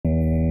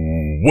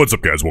What's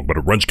up, guys? Welcome back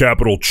to Roensch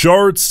Capital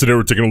Charts. Today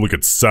we're taking a look at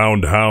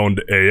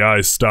SoundHound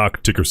AI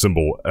stock, ticker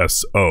symbol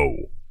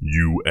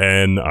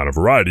SOUN, on a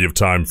variety of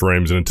time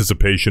frames in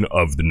anticipation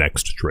of the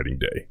next trading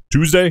day,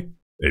 Tuesday,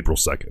 April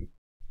 2nd.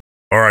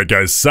 Alright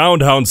guys,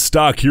 SoundHound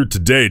stock here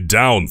today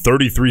down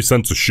 33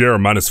 cents a share,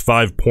 minus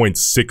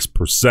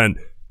 5.6%.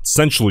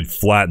 Essentially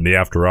flat in the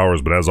after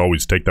hours, but as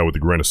always, take that with a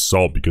grain of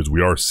salt because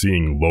we are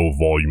seeing low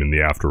volume in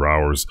the after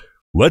hours.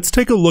 Let's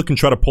take a look and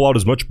try to pull out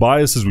as much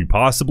bias as we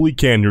possibly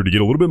can here to get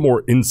a little bit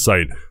more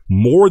insight,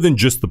 more than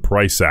just the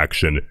price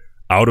action,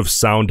 out of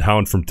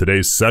SoundHound from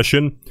today's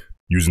session,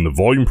 using the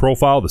volume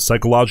profile, the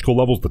psychological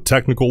levels, the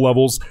technical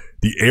levels,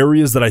 the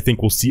areas that I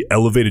think will see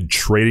elevated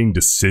trading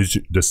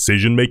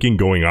decision making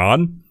going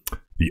on,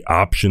 the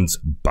options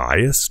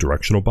bias,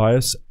 directional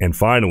bias, and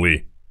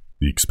finally,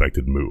 the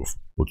expected move.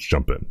 Let's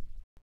jump in.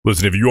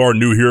 Listen, if you are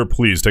new here,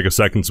 please take a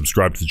second,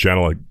 subscribe to the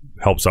channel. It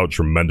helps out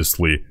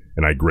tremendously,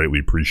 and I greatly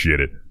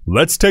appreciate it.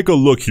 Let's take a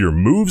look here.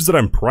 Moves that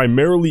I'm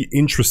primarily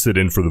interested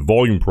in for the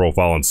volume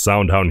profile on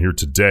SoundHound here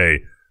today.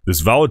 This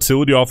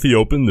volatility off the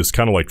open, this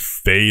kind of like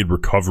fade,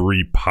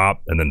 recovery,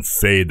 pop, and then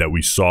fade that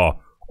we saw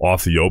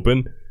off the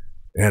open.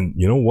 And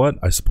you know what?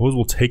 I suppose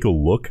we'll take a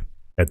look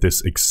at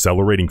this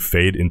accelerating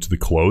fade into the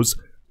close.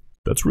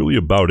 That's really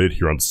about it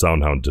here on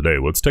SoundHound today.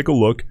 Let's take a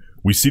look.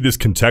 We see this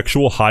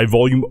contextual high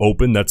volume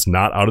open that's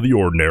not out of the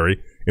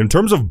ordinary. In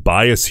terms of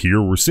bias here,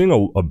 we're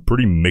seeing a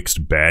pretty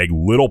mixed bag,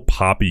 little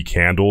poppy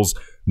candles,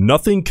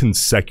 nothing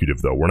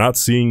consecutive though. We're not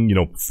seeing,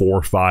 4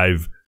 or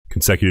 5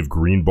 consecutive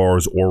green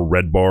bars or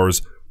red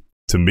bars.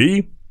 To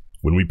me,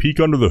 when we peek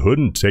under the hood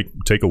and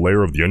take a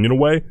layer of the onion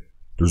away,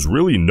 there's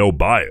really no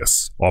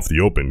bias off the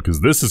open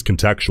because this is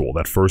contextual.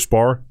 That first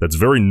bar, that's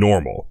very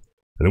normal.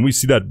 And then we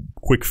see that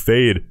quick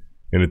fade,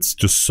 and it's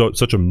just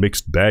such a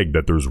mixed bag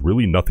that there's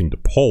really nothing to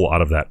pull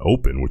out of that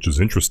open, which is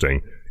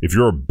interesting. If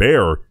you're a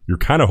bear, you're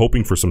kind of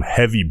hoping for some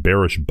heavy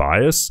bearish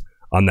bias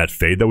on that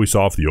fade that we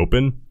saw off the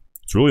open.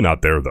 It's really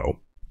not there,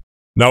 though.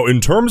 Now, in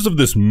terms of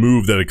this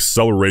move, that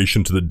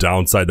acceleration to the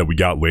downside that we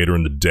got later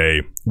in the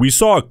day, we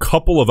saw a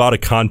couple of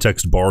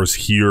out-of-context bars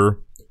here.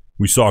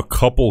 We saw a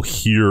couple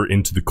here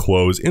into the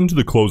close. Into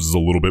the close is a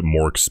little bit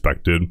more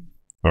expected,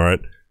 all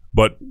right?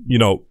 But,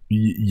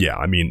 yeah,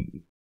 I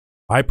mean,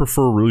 I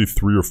prefer really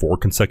 3 or 4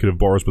 consecutive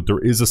bars, but there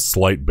is a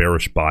slight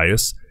bearish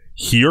bias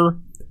here.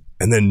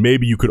 And then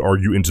maybe you could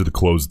argue into the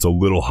close it's a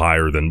little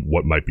higher than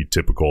what might be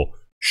typical.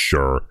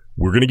 Sure,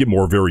 we're going to get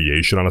more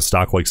variation on a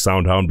stock like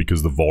SoundHound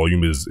because the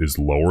volume is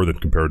lower than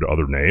compared to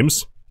other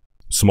names.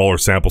 Smaller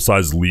sample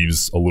size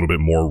leaves a little bit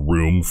more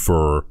room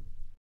for,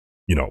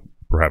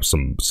 perhaps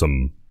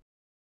some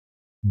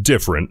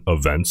different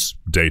events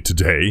day to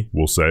day,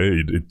 we'll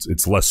say.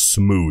 It's less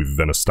smooth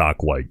than a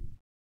stock like,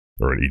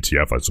 or an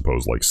ETF, I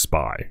suppose, like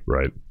SPY,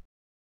 right?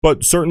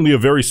 But certainly a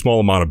very small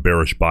amount of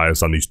bearish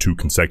bias on these 2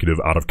 consecutive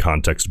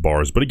out-of-context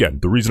bars. But again,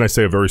 the reason I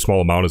say a very small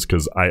amount is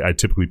because I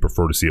typically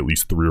prefer to see at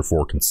least 3 or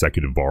 4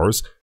 consecutive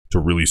bars to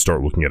really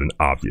start looking at an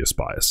obvious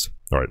bias.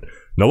 All right,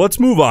 now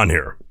let's move on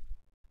here.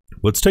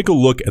 Let's take a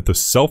look at the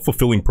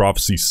self-fulfilling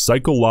prophecy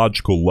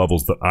psychological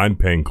levels that I'm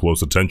paying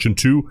close attention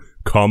to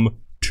come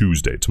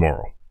Tuesday,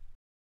 tomorrow.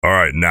 All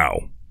right,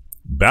 now,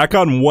 back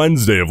on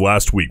Wednesday of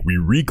last week, we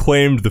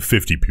reclaimed the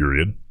 50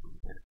 period.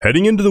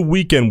 Heading into the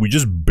weekend, we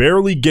just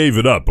barely gave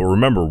it up. But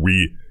remember,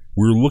 we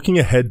were looking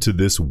ahead to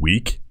this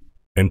week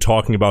and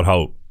talking about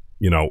how,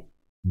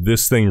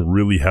 this thing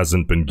really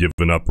hasn't been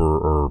given up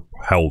or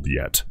held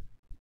yet.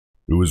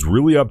 It was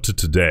really up to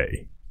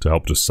today to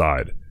help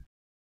decide.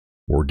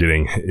 We're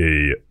getting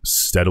a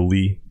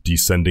steadily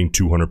descending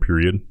 200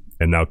 period.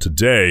 And now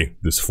today,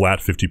 this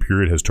flat 50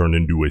 period has turned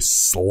into a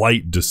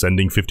slight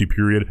descending 50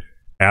 period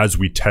as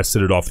we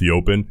tested it off the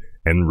open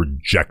and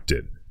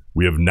rejected.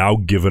 We have now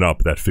given up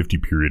that 50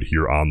 period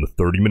here on the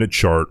 30-minute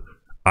chart,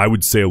 I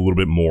would say a little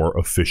bit more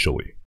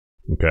officially,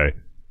 okay?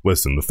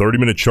 Listen, the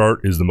 30-minute chart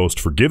is the most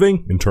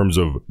forgiving in terms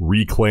of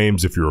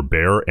reclaims if you're a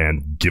bear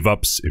and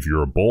give-ups if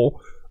you're a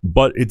bull,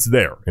 but it's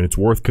there, and it's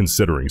worth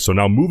considering. So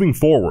now moving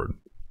forward,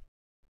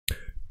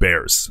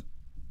 bears,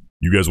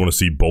 you guys want to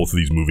see both of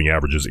these moving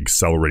averages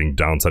accelerating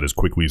downside as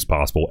quickly as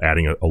possible,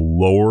 adding a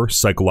lower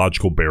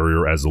psychological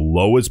barrier as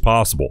low as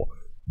possible,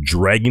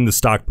 dragging the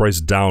stock price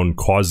down,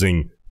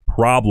 causing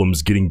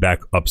problems getting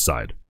back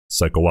upside,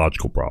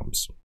 psychological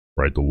problems,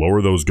 right? The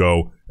lower those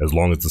go, as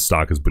long as the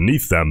stock is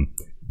beneath them,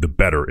 the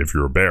better if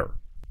you're a bear.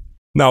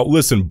 Now,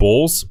 listen,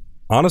 bulls,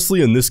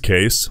 honestly, in this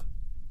case,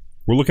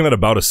 we're looking at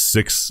about a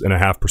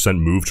 6.5%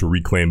 move to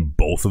reclaim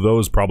both of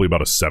those, probably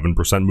about a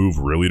 7% move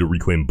really to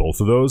reclaim both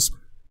of those.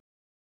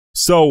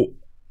 So,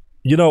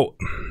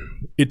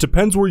 it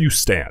depends where you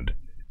stand.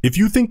 If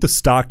you think the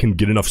stock can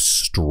get enough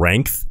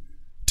strength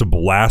to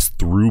blast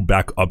through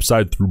back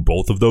upside through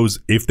both of those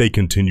if they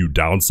continue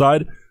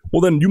downside,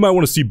 well then you might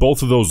want to see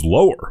both of those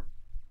lower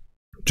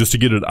just to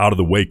get it out of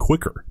the way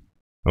quicker,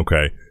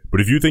 okay? But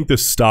if you think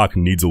this stock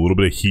needs a little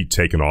bit of heat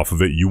taken off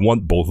of it, you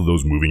want both of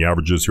those moving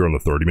averages here on the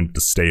 30-minute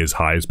to stay as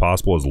high as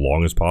possible, as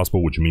long as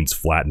possible, which means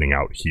flattening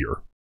out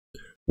here.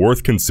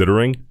 Worth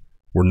considering,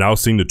 We're now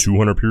seeing the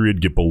 200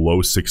 period get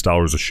below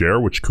 $6 a share,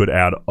 which could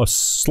add a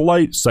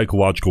slight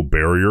psychological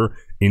barrier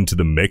into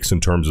the mix in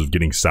terms of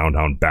getting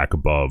SoundHound back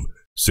above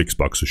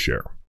 $6 a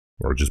share.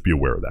 Or just be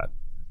aware of that.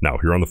 Now,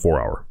 here on the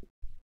 4-hour,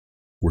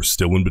 we're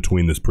still in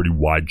between this pretty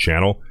wide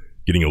channel,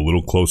 getting a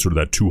little closer to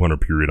that 200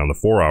 period on the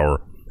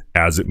 4-hour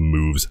as it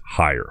moves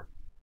higher.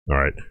 All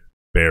right,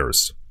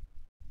 bears.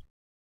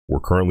 We're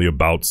currently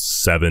about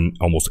 7,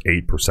 almost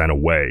 8%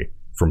 away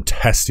from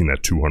testing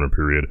that 200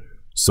 period.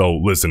 So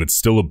listen, it's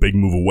still a big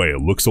move away.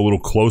 It looks a little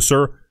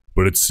closer,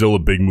 but it's still a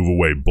big move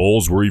away.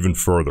 Bulls, we're even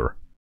further.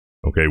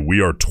 Okay, we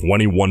are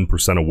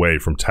 21% away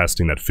from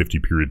testing that 50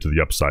 period to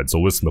the upside. So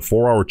listen, the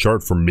 4-hour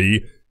chart for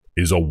me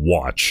is a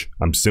watch.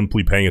 I'm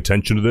simply paying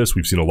attention to this.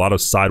 We've seen a lot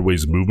of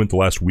sideways movement the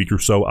last week or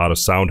so out of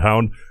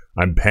SoundHound.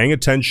 I'm paying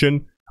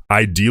attention.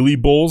 Ideally,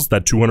 bulls,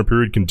 that 200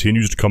 period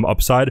continues to come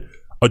upside.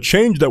 A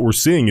change that we're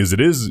seeing is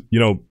it is,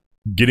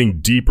 getting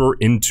deeper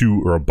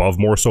into or above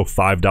more so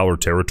 $5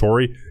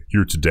 territory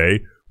here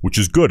today, which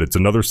is good. It's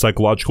another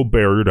psychological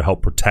barrier to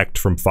help protect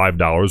from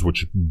 $5,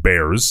 which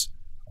bears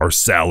are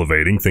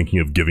salivating, thinking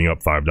of giving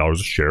up $5 a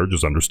share.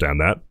 Just understand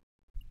that.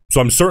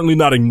 So I'm certainly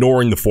not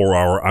ignoring the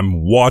 4-hour.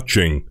 I'm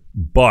watching,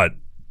 but,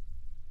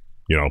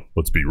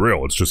 let's be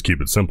real. Let's just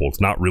keep it simple.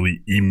 It's not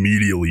really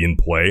immediately in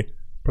play,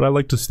 but I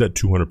like to see that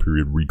 200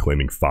 period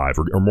reclaiming 5,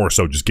 or more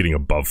so just getting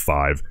above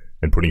 5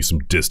 and putting some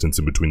distance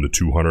in between the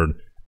 200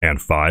 and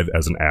 5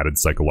 as an added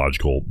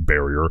psychological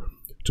barrier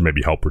to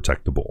maybe help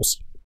protect the bulls.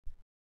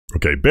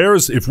 Okay,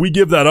 bears, if we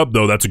give that up,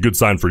 though, that's a good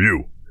sign for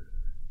you.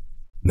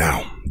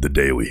 Now, the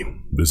daily.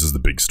 This is the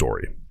big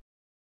story.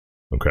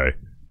 Okay?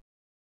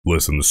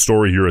 Listen, the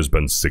story here has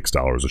been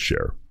 $6 a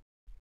share.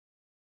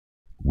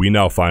 We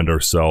now find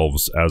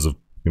ourselves, as of,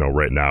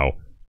 right now,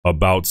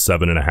 about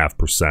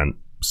 7.5%,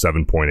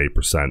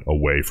 7.8%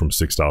 away from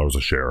 $6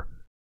 a share.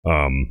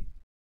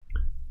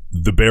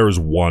 The bears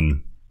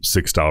won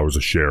 $6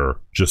 a share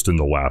just in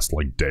the last,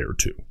 day or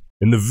two.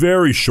 In the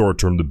very short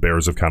term, the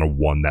bears have kind of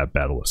won that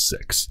battle of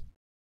 6.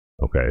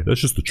 Okay, that's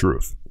just the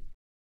truth.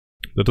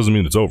 That doesn't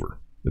mean it's over.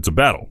 It's a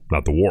battle,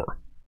 not the war.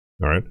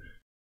 All right?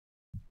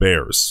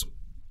 Bears.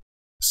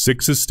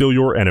 6 is still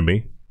your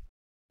enemy.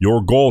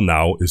 Your goal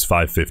now is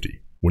 $5.50.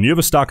 When you have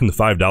a stock in the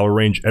 $5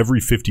 range,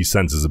 every 50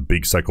 cents is a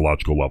big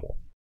psychological level.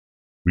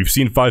 We've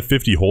seen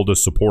 $5.50 hold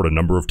as support a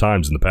number of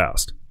times in the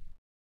past.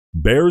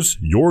 Bears,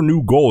 your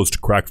new goal is to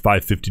crack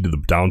 $5.50 to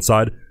the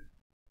downside,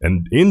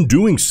 and in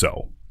doing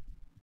so,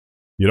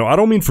 I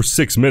don't mean for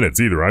 6 minutes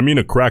either. I mean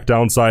a crack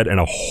downside and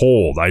a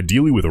hold,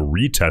 ideally with a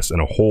retest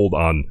and a hold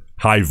on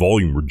high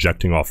volume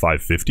rejecting off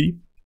 $5.50.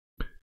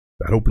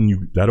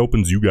 That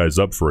opens you guys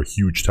up for a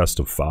huge test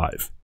of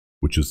 5,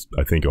 which is,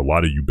 I think, a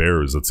lot of you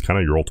bears, that's kind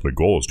of your ultimate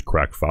goal, is to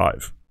crack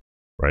 5,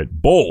 right?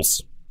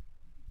 Bulls,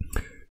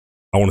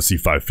 I want to see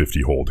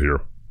 $5.50 hold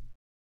here.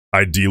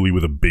 Ideally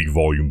with a big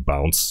volume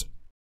bounce.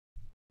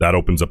 That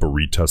opens up a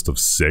retest of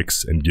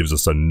 6 and gives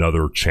us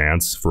another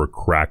chance for a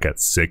crack at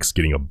 6,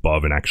 getting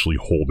above and actually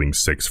holding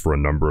 6 for a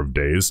number of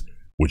days,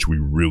 which we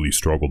really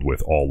struggled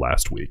with all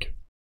last week.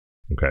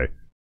 Okay,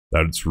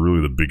 that's really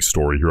the big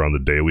story here on the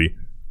daily.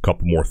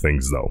 Couple more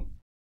things though.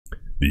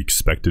 The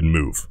expected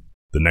move.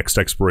 The next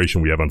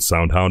expiration we have on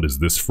SoundHound is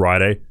this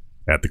Friday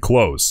at the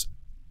close.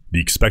 The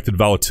expected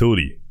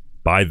volatility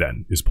by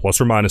then is plus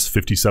or minus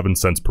 57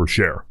 cents per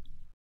share.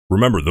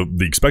 Remember,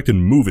 the expected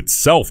move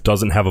itself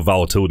doesn't have a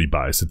volatility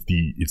bias.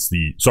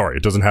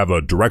 It doesn't have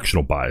a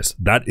directional bias.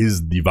 That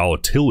is the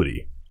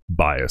volatility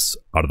bias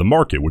out of the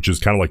market, which is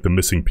kind of like the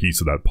missing piece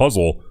of that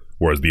puzzle,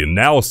 whereas the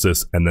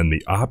analysis and then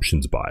the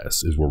options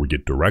bias is where we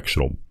get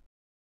directional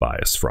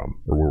bias from,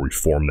 or where we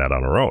form that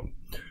on our own.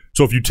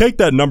 So if you take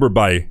that number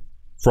by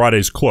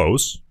Friday's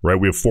close, right,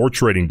 we have 4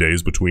 trading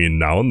days between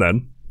now and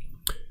then,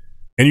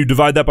 and you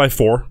divide that by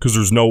 4, because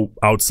there's no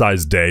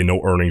outsized day,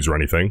 no earnings or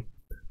anything,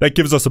 that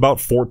gives us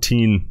about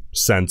 14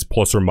 cents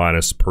plus or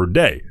minus per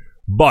day.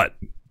 But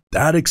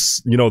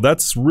that's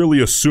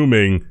really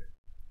assuming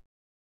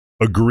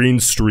a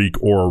green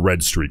streak or a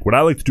red streak. What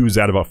I like to do is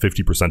add about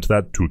 50% to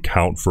that to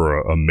account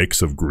for a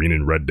mix of green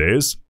and red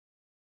days.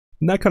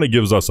 And that kind of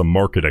gives us a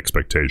market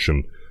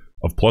expectation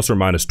of plus or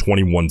minus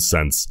 21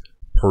 cents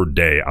per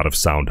day out of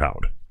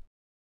SoundHound.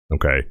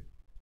 Okay.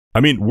 I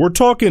mean, we're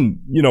talking,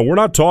 we're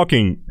not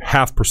talking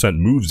 0.5%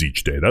 moves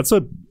each day. That's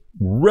a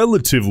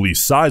relatively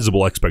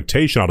sizable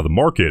expectation out of the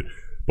market.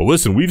 But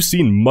listen, we've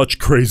seen much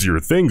crazier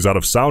things out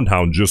of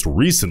SoundHound just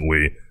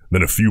recently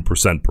than a few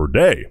percent per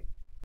day.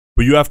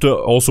 But you have to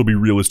also be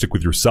realistic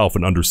with yourself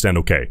and understand,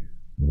 okay,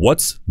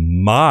 what's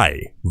my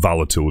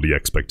volatility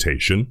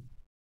expectation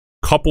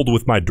coupled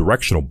with my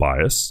directional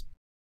bias?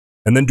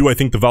 And then do I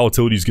think the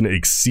volatility is going to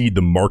exceed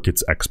the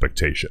market's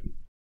expectation?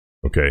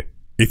 Okay,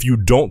 if you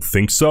don't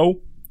think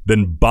so,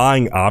 then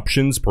buying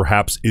options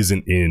perhaps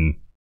isn't in,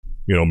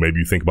 maybe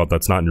you think about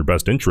that's not in your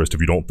best interest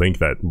if you don't think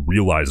that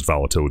realized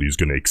volatility is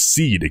going to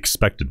exceed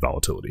expected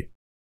volatility.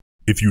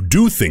 If you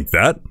do think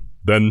that,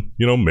 then,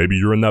 maybe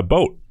you're in that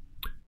boat.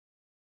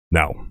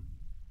 Now,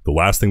 the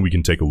last thing we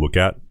can take a look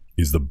at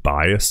is the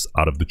bias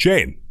out of the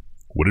chain.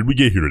 What did we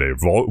get here today?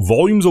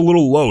 Volume's a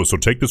little low, so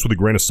take this with a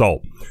grain of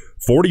salt.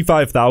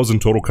 45,000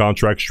 total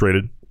contracts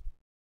traded.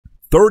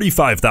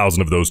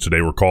 35,000 of those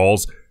today were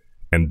calls,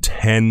 and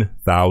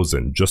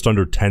 10,000, just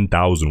under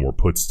 10,000 were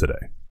puts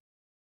today.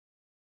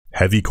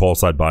 Heavy call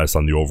side bias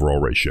on the overall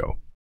ratio.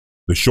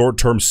 The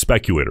short-term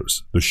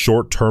speculators, the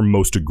short-term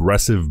most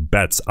aggressive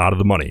bets out of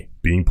the money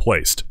being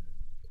placed.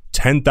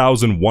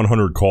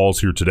 10,100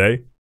 calls here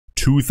today,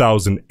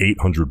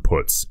 2,800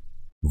 puts.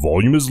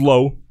 Volume is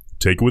low,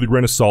 take it with a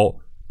grain of salt,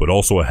 but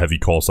also a heavy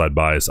call side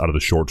bias out of the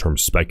short-term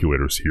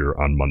speculators here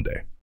on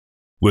Monday.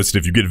 Listen,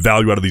 if you get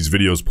value out of these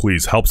videos,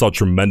 please, helps out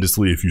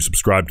tremendously if you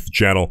subscribe to the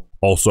channel.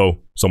 Also,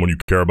 someone you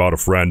care about, a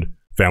friend,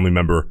 family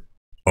member,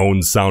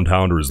 owns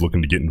SoundHound or is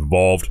looking to get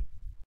involved.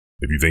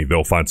 If you think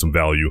they'll find some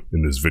value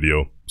in this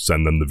video,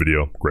 send them the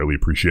video. Greatly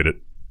appreciate it.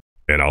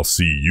 And I'll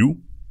see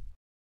you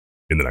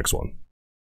in the next one.